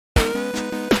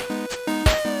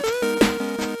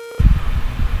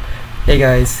Hey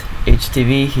guys,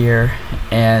 HTV here,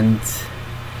 and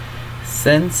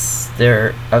since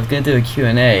I was gonna do a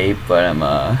Q&A, but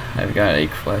I've got any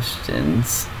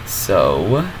questions,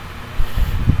 so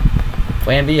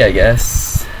plan B, I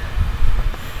guess.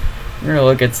 We're gonna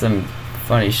look at some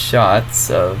funny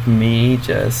shots of me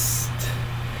just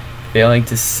failing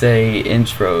to say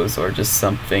intros or just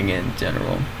something in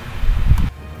general.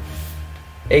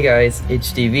 Hey guys,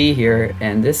 HTV here,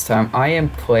 and this time I am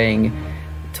playing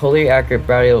Totally Accurate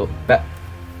Battle. Oh,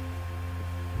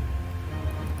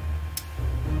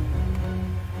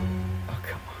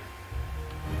 come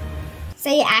on.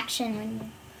 Say action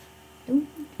when you.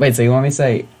 Wait, so you want me to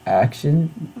say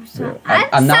action? Or something.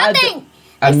 I'm not. Something.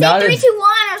 I'm not. 3, 2, 1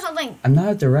 or something. I'm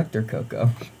not a director, Coco.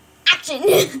 Action.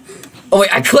 Oh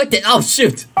wait, I clicked it. Oh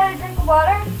shoot. Want a drink of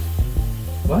water?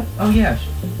 What? Oh yeah.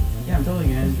 Yeah, I'm totally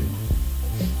gonna do.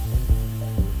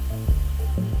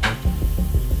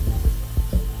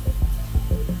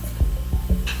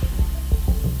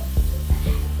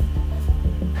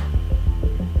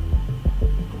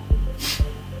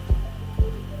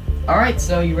 Alright,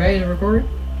 so you ready to record?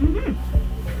 Mm-hmm.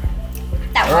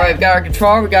 Alright, we've got our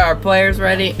controller, we got our players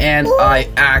ready, and Ooh.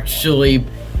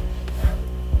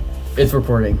 It's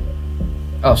recording.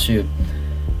 Oh shoot.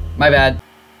 My bad.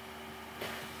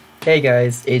 Hey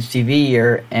guys, HTV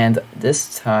here, and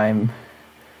this time...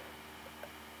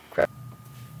 Crap.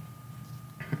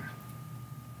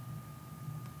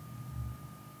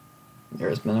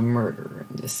 There's been a murder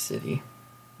in this city,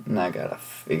 and I gotta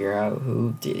figure out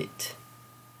who did it.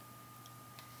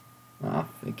 I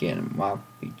forget it might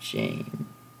be Jane.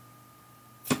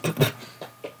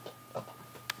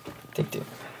 Take two.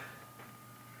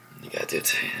 You gotta do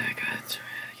it. I gotta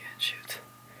shoot.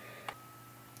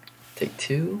 Take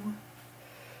two.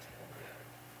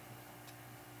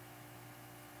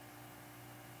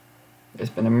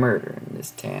 There's been a murder in this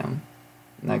town,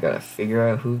 and I gotta figure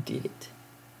out who did it.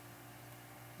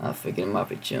 I forget it might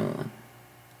be John.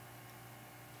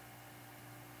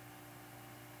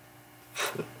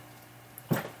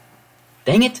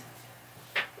 Dang it!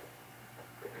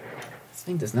 This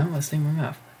thing does not want to stay in my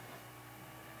mouth.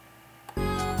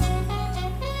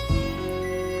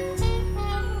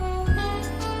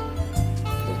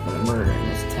 There's been a murder in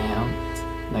this town,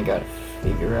 and I gotta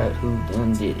figure out who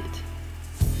done did it.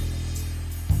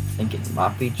 I think it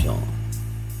might be John.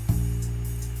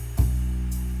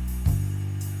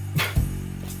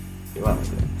 You want me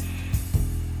to do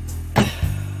it?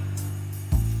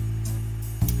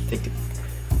 Take two.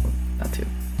 Not two.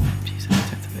 Jeez, I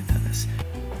have to have done this.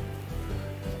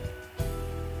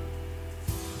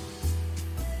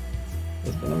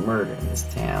 There's been a murder in this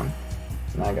town,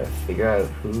 and I gotta figure out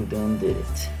who done did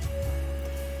it.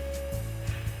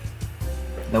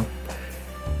 Nope.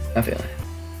 Not feeling it.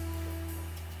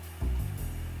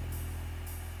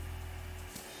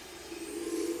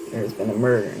 There's been a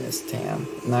murder in this town,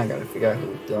 and I gotta figure out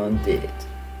who done did it.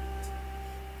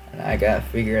 And I gotta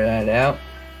figure that out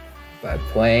by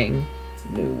playing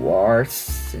Noir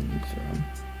Syndrome.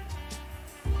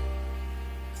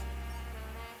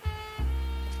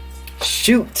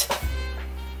 Shoot!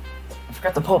 I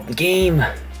forgot to pull up the game.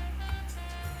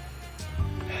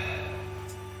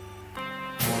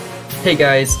 Hey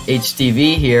guys,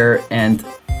 HTV here, and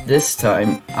this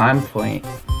time I'm playing.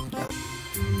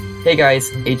 Hey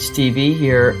guys, HTV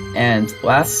here, and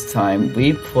last time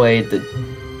we played the...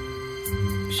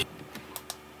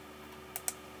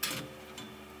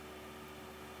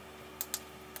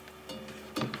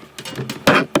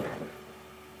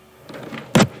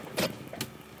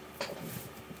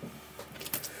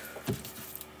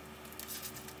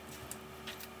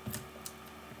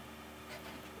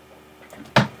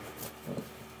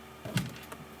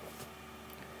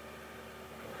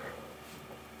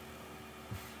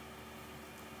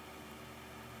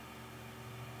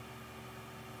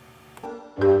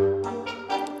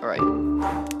 Alright.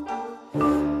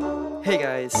 Hey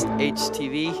guys,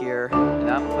 HTV here, and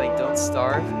I'm playing Don't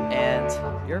Starve, and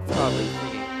you're probably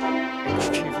thinking,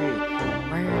 HTV,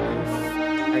 why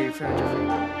are you trying to free?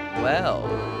 Well,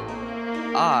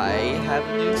 I have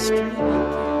a new streaming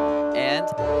gear, and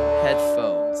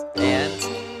headphones, and...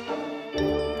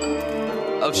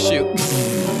 Oh shoot.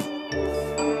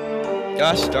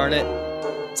 Gosh darn it.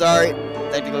 Sorry.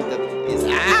 Technical difficulties.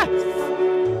 Ah!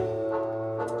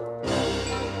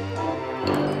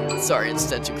 Sorry,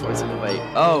 extension cords in the way.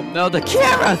 Oh no, the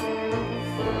camera!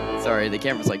 Sorry, the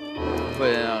camera's like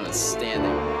putting it on a standing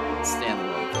way.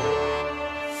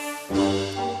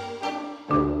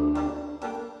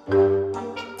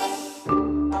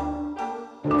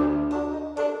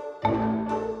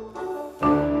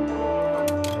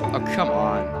 Oh come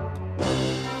on.